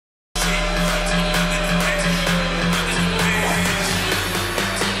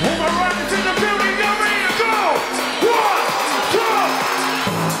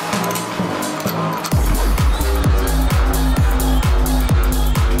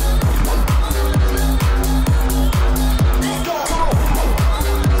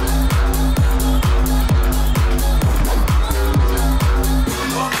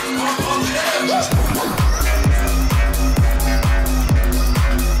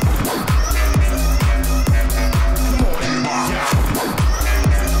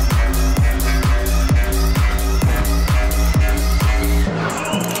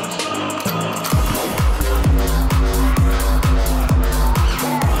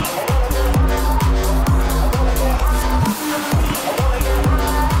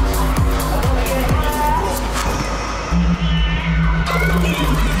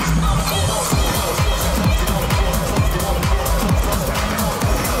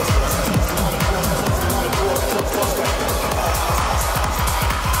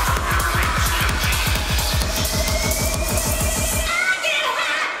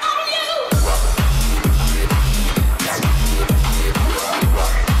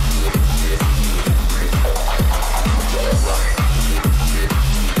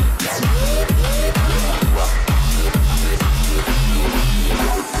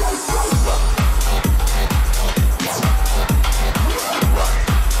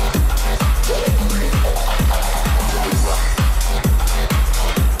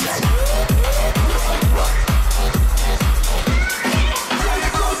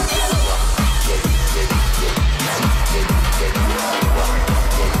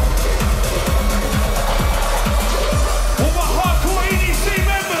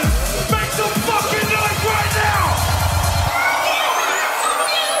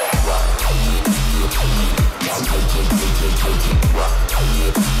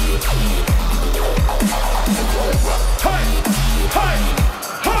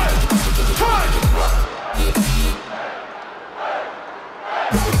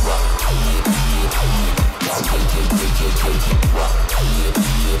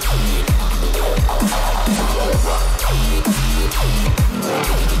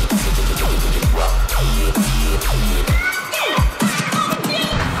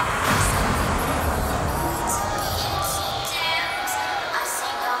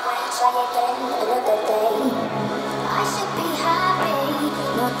try again another day. I should be happy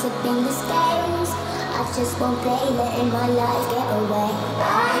not to be in this games. I just won't play, letting my life get away.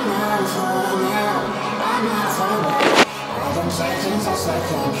 I know for now, I'm not for well. I don't change in just like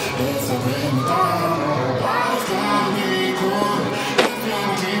him. It's a bring me down. Life can be cool, it can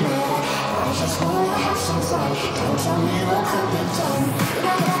be mad. I just wanna have some fun. Don't tell me what could be done. You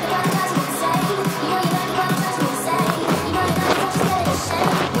know you like the guy who does me insane. You know you like the guy who does me insane. You know you like the guy who's scared of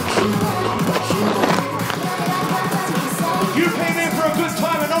shame. What you want, what you want. You know you like the guy who does me insane. You came in for a good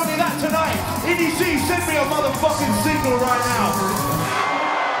time, and only that tonight. EDC, send me a motherfucking signal right now.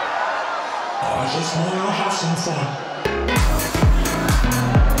 I just wanna have some fun.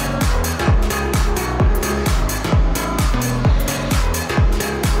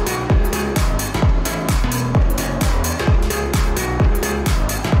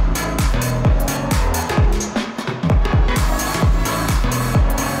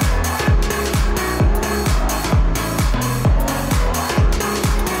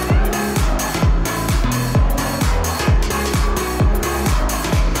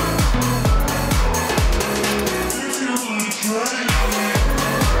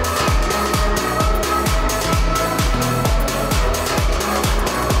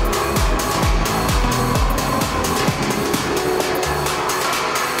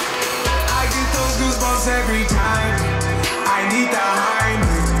 Every time I need the high,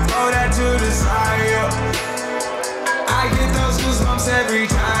 throw that to the side. I get those goosebumps every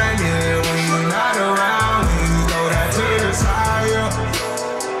time, yeah. When you're not around, you throw that to the side.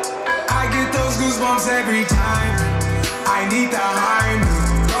 I get those goosebumps every time I need the high,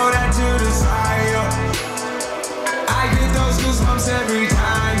 throw that to the side. I get those goosebumps every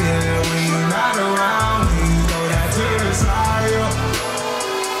time, yeah. When you're not around, you throw that to the side.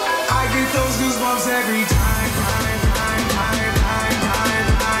 I get those goosebumps every time.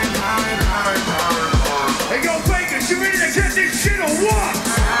 Hey, yo, Vegas, you ready to get this shit or what?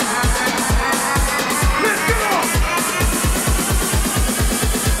 Let's go!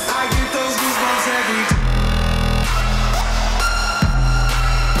 I get those goosebumps every time.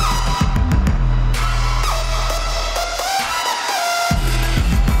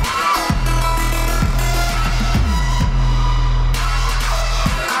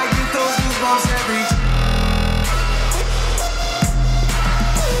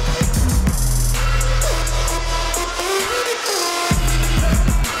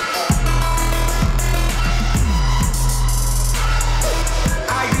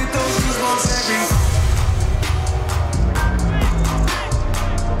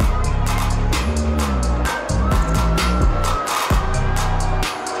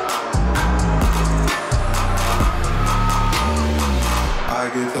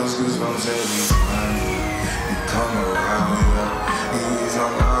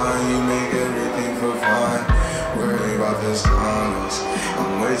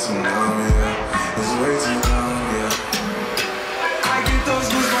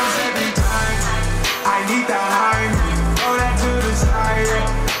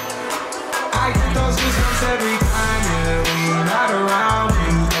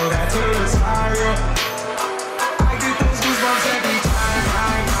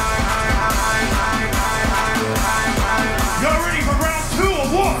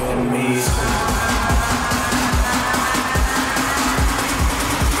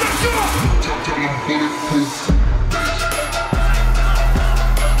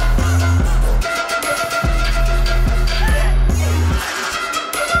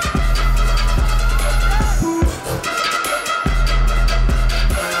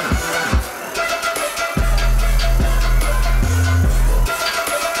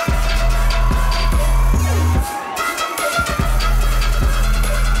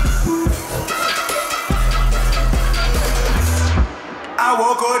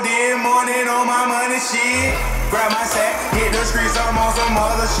 Grab my sack, hit the streets, I'm on some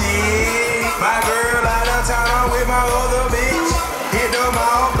other shit. My girl out of town, I'm with my other bitch. Hit the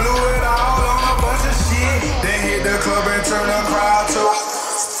mall, blew it all on a bunch of shit. Then hit the club and turn the crowd to.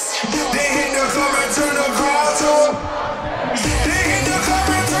 Then hit the club and turn the crowd to. Then hit the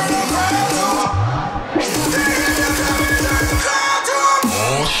club and turn the crowd to. Then hit the club and turn the crowd to.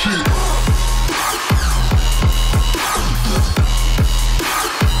 Oh shit.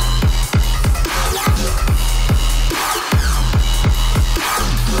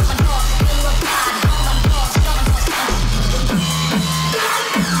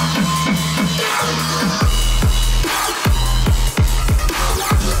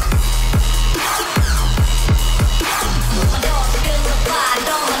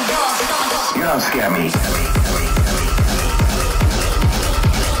 Don't scare me.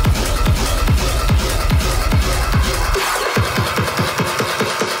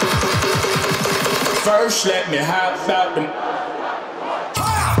 first let me hop out the.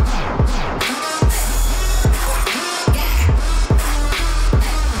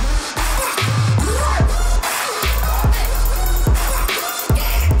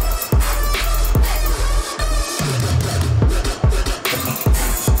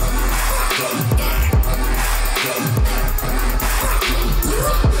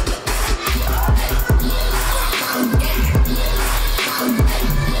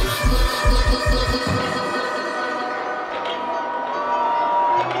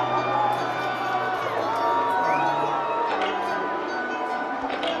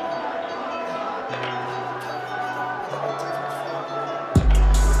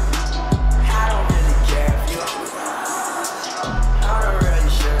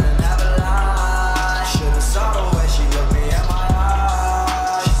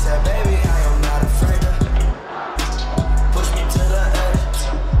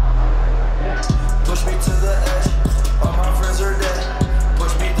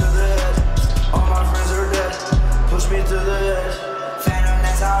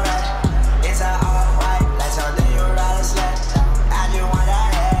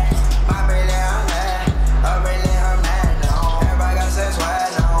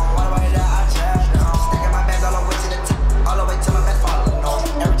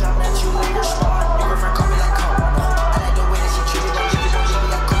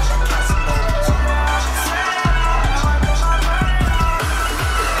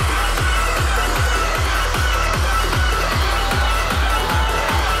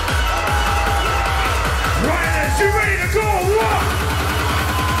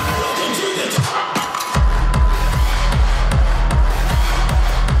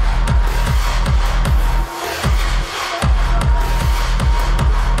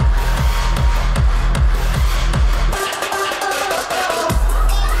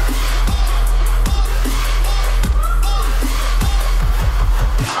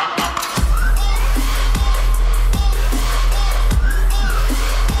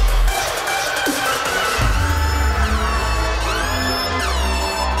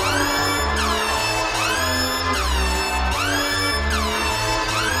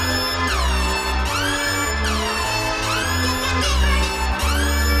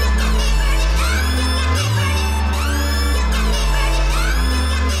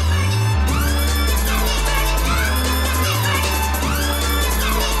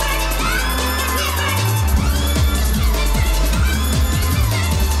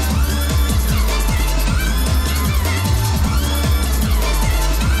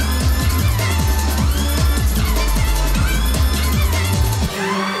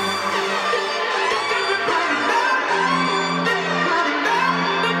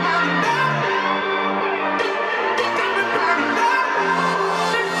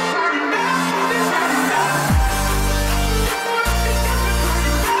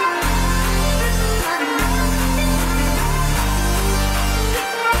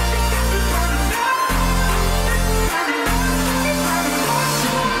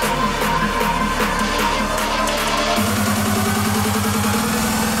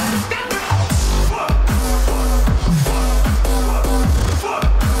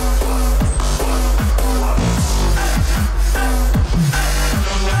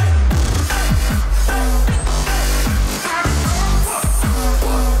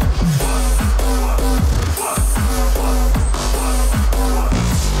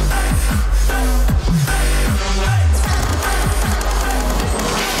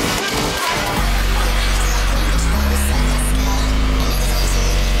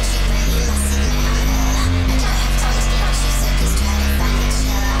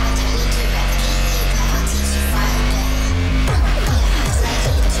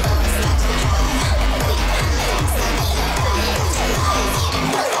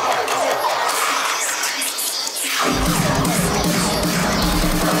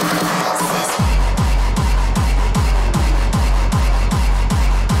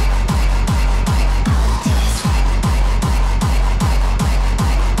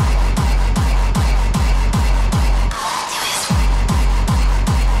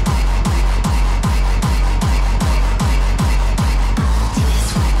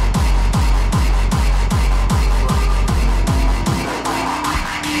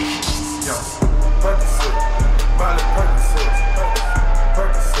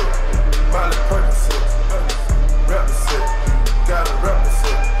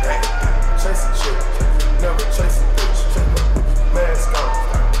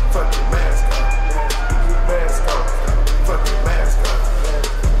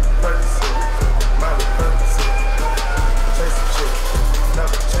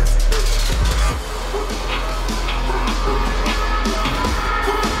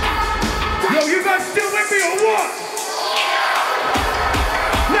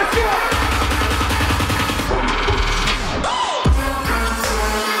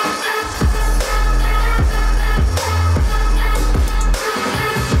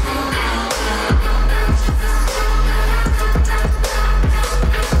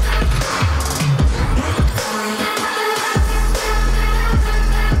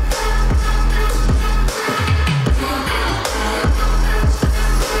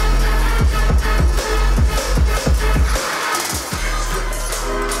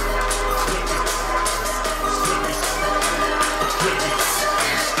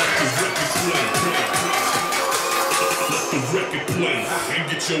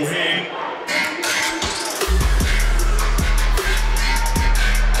 your hand.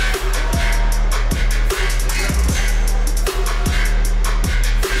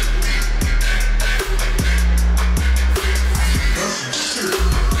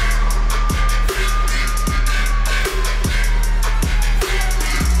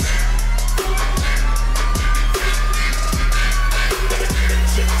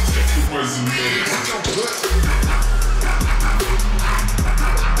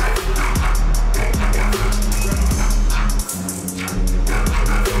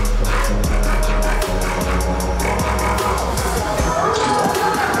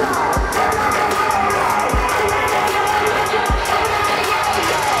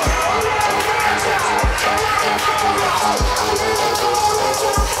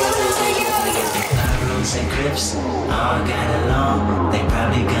 All got along, they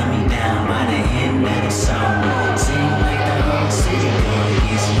probably got me down by the end of the song. Seem like the whole city going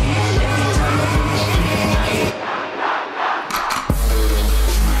against me. Every time I hit the street, I get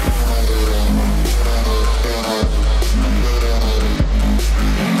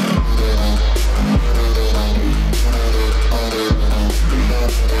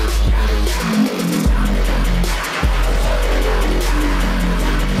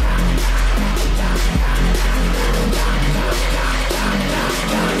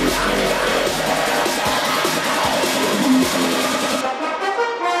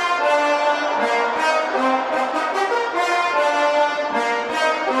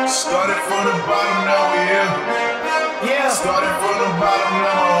Started from the bottom, now we here. Yeah. Started from the bottom,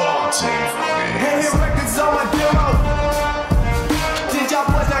 now my whole team from here. Hit records on my demo. Did y'all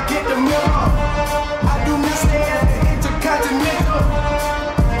boys not get the memo? I do not stay at the Intercontinental.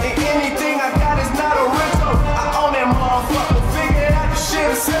 And anything I got is not a rental. I own that motherfucker, figured out the shit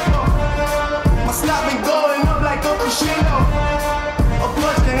is simple. My stock been going up like a crescendo. A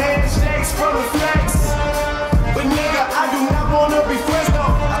bunch of handshakes from the flex. But nigga, I do not wanna be friends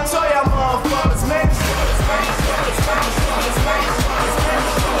though. I told y'all motherfuckers, man.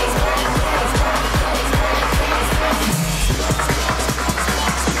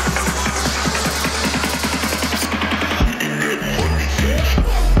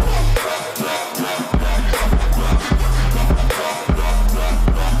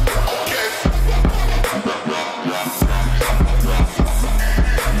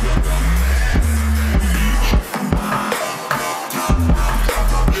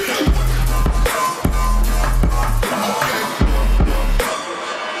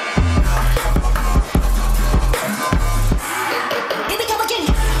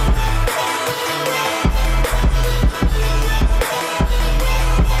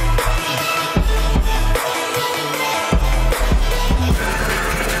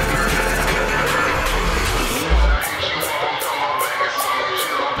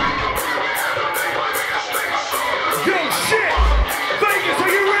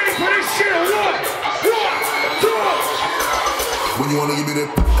 When you wanna give me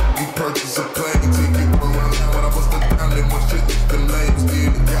that, you purchase a plane ticket. Around now when I bust it down, then my shit the lanes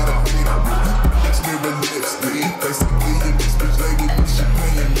did. Gotta be next mirror lipstick. Basically, your bitch lay with me, she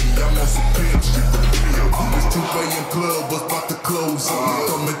paying me. I'm on some pimp shit for real. This 2 a.m. club was about to close up.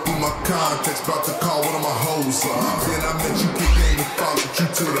 Coming through my contacts, about to call one of my hoes up. Then I met you, kick game and followed you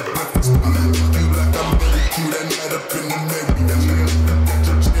to the breakfast spot. You like I'm ready to that night up in the Marriott.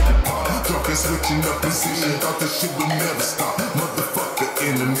 Talking, switching up position, thought this shit would never stop. Motherfucker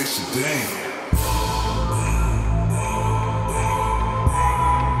in the mission, damn.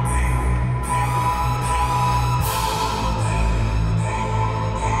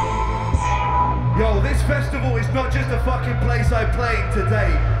 Yo, this festival is not just a fucking place I played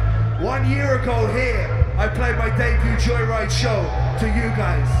today. 1 year ago here, I played my debut Joyride show to you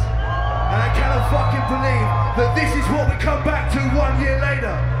guys. And I cannot fucking believe that this is what we come back to 1 year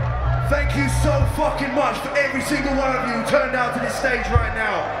later. Thank you so fucking much for every single one of you who turned out to this stage right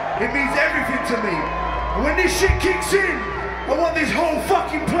now. It means everything to me. And when this shit kicks in, I want this whole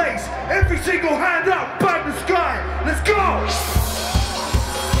fucking place, every single hand up, bang the sky. Let's go!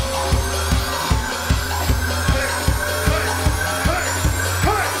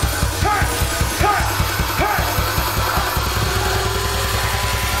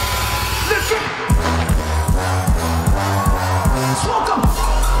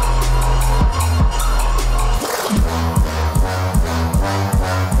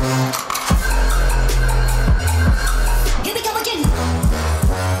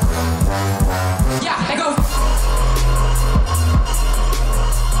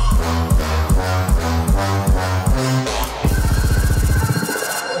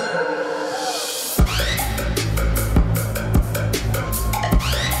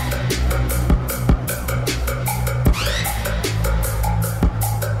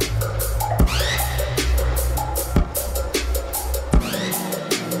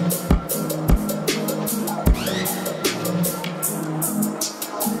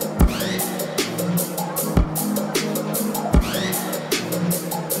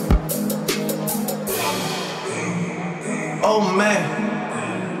 Oh man.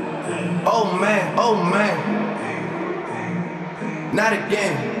 Oh man, oh man. Not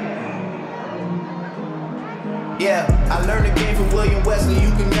again. Yeah, I learned the game from William Wesley,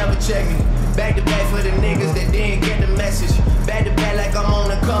 you can never check me. Back to back for the niggas that didn't get the message. Back to back like I'm on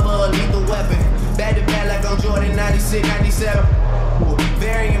the cover of Lethal Weapon. Back to back like I'm Jordan 96, 97.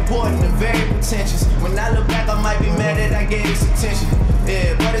 Very important and very pretentious. When I look back, I might be mad that I gave this attention.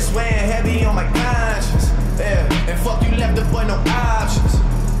 Yeah, but it's weighing heavy on my conscience. Yeah, and fuck you left the boy no options.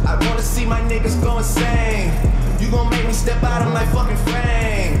 I wanna see my niggas go insane. You gon' make me step out of my fucking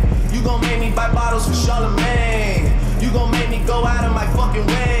frame. You gon' make me buy bottles for Charlemagne. You gon' make me go out of my fucking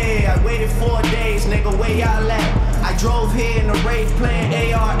way. I waited 4 days, nigga, where y'all at? I drove here in the Wraith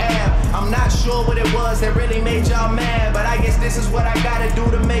playing AR app. I'm not sure what it was that really made y'all mad, but I guess this is what I gotta do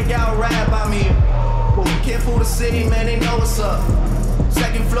to make y'all rap. I mean, can't fool the city, man, they know what's up.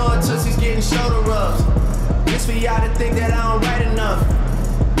 Second floor, Tootsie's getting shoulder rubs. This for y'all to think that I don't write enough.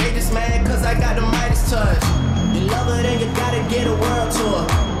 They just mad cause I got the Midas touch. You love her, then you gotta get a world tour.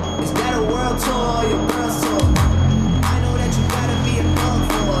 Is that a world tour or your girl's tour? I know that you gotta be a thug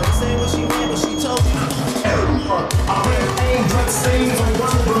for her. This ain't what she meant, but she told you. I ran aim, drug scenes on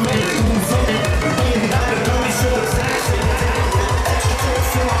one remaining zone. And I had a dirty shit of action. Extra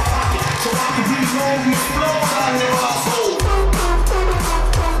taste in my pocket, so I can reload these flows out here I sold.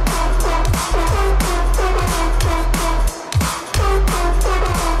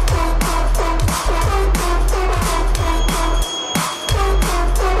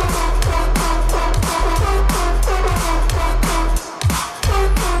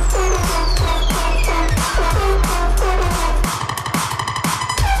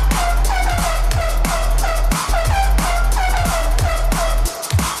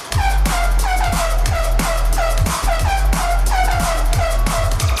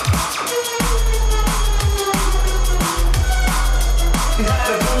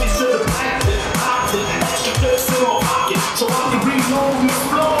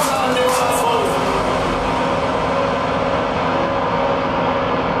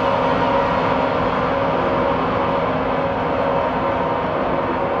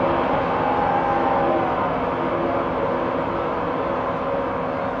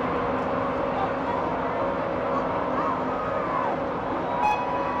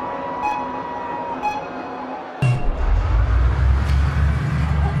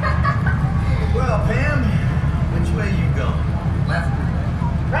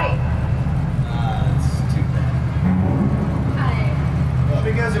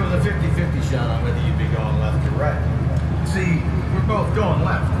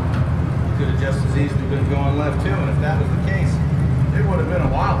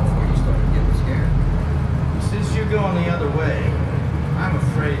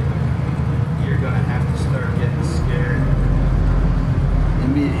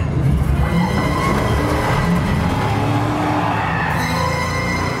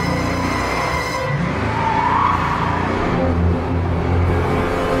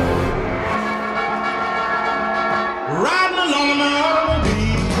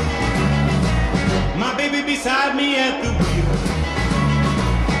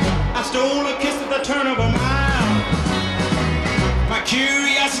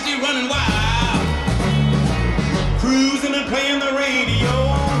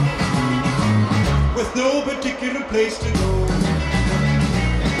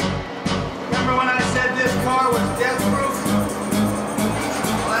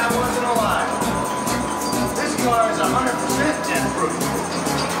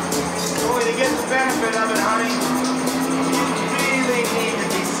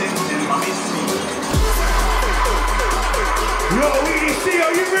 Yo, EDC,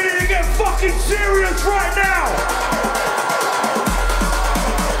 are you ready to get fucking serious right now?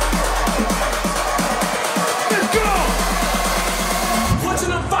 Let's go! What's in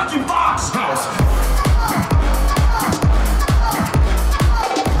the fucking box? House.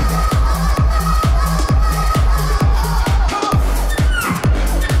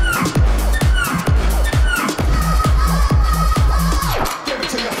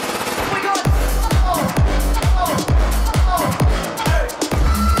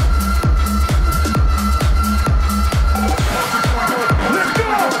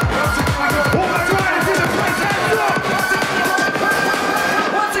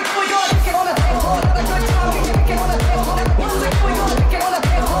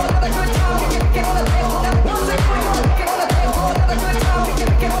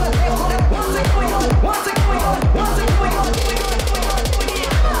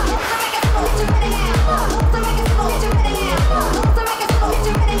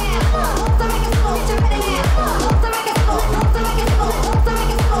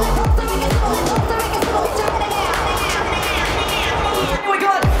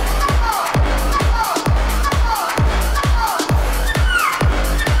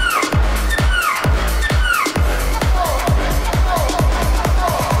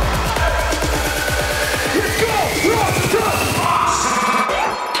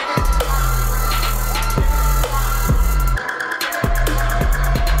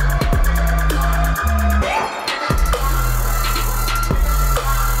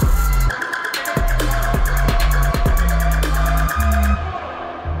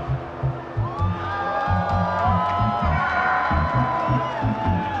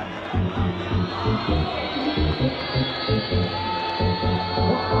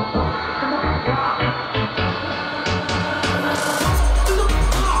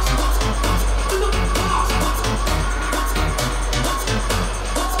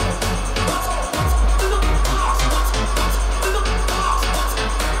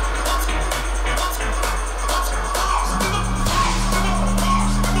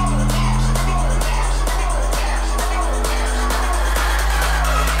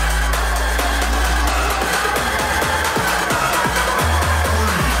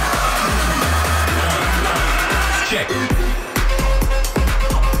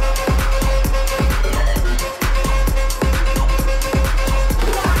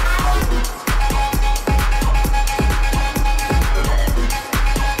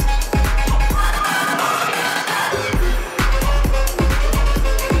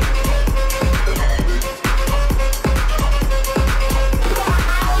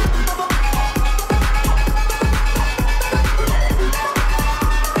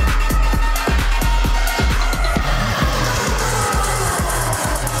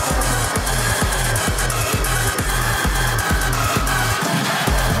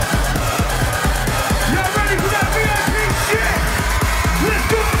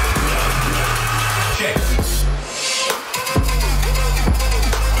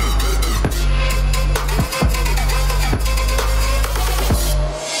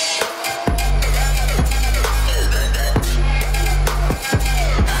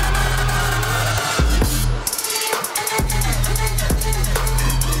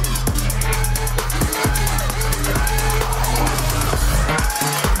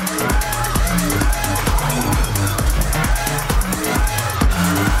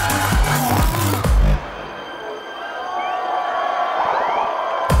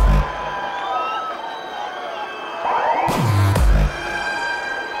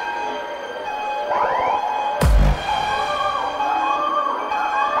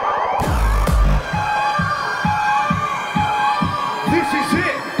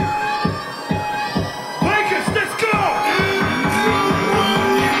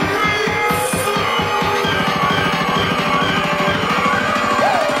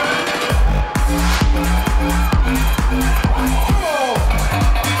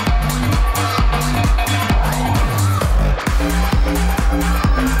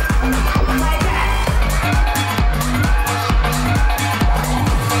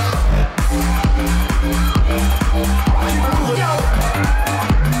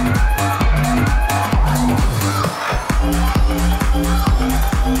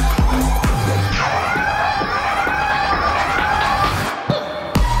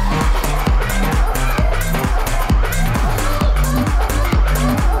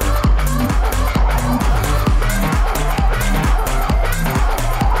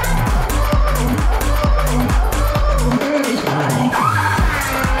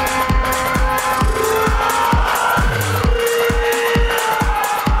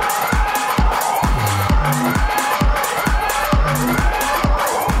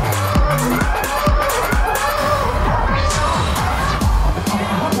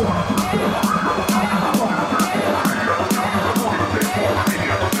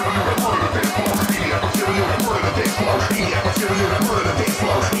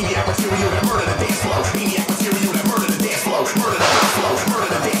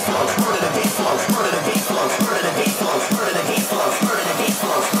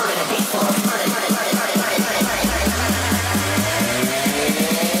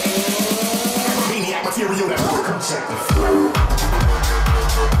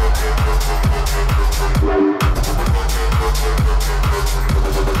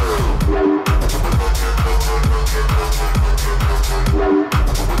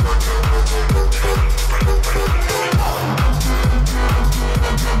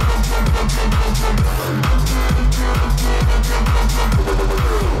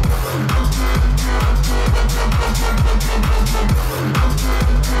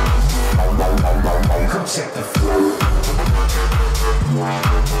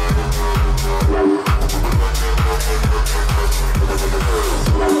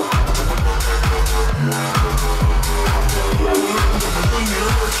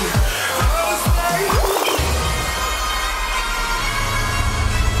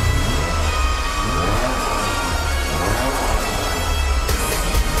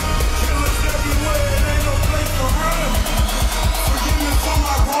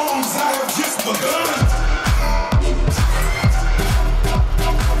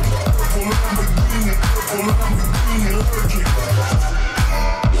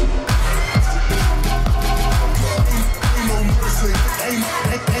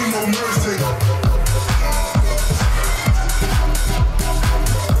 Ain't no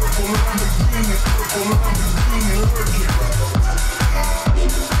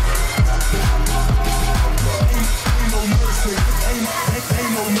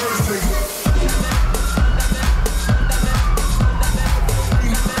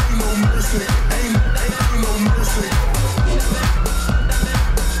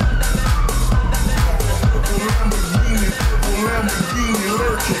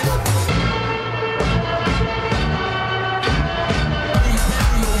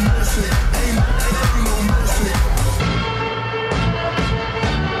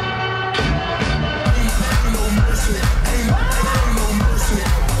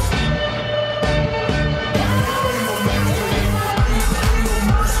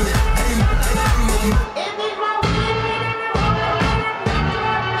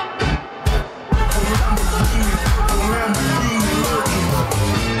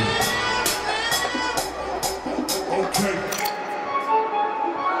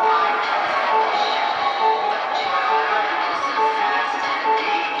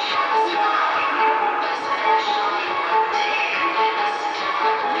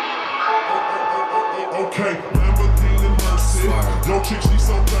Okay, Lamborghini Mercy. Yo, chick, she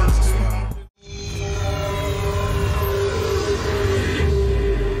so thirsty.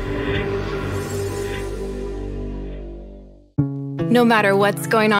 No matter what's going on